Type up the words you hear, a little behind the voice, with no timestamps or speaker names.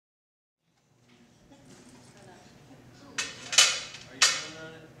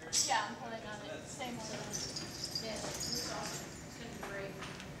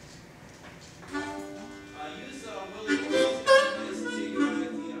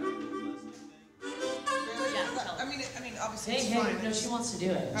Hey, no, she wants to do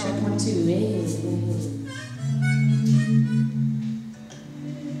it. Check 1, 2, hey.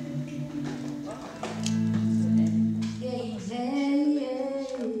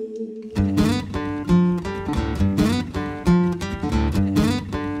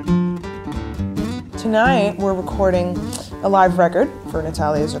 Tonight, we're recording a live record for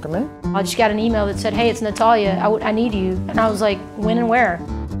Natalia Zukerman. I just got an email that said, hey, it's Natalia, I need you. And I was like, when and where?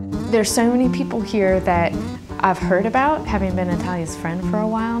 There's so many people here that I've heard about, having been Natalia's friend for a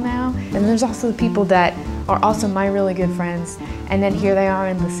while now. And there's also the people that are also my really good friends, and then here they are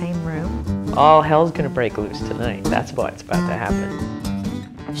in the same room. All hell's gonna break loose tonight. That's what's about to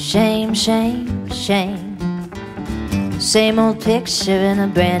happen. Shame, shame, shame. Same old picture in a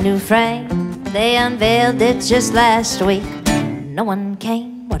brand new frame. They unveiled it just last week. No one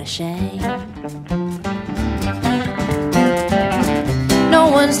came, what a shame. No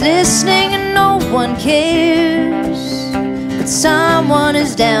one's listening and no one cares. But someone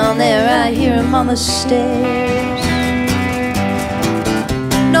is down there, I hear him on the stairs.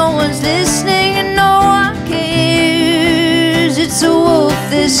 No one's listening and no one cares. It's a wolf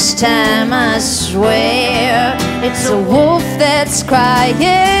this time, I swear. It's a wolf that's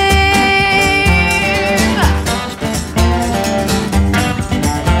crying.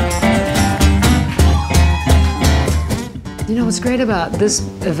 You know, what's great about this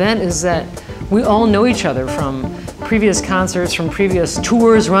event is that we all know each other from previous concerts, from previous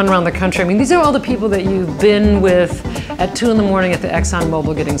tours run around the country. I mean, these are all the people that you've been with at 2 in the morning at the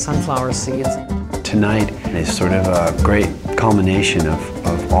ExxonMobil getting sunflower seeds. Tonight is sort of a great culmination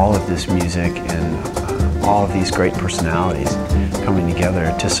of all of this music and all of these great personalities coming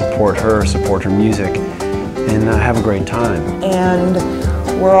together to support her music, and have a great time. And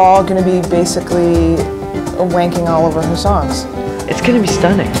we're all going to be basically wanking all over her songs. It's gonna be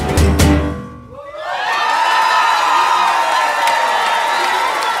stunning.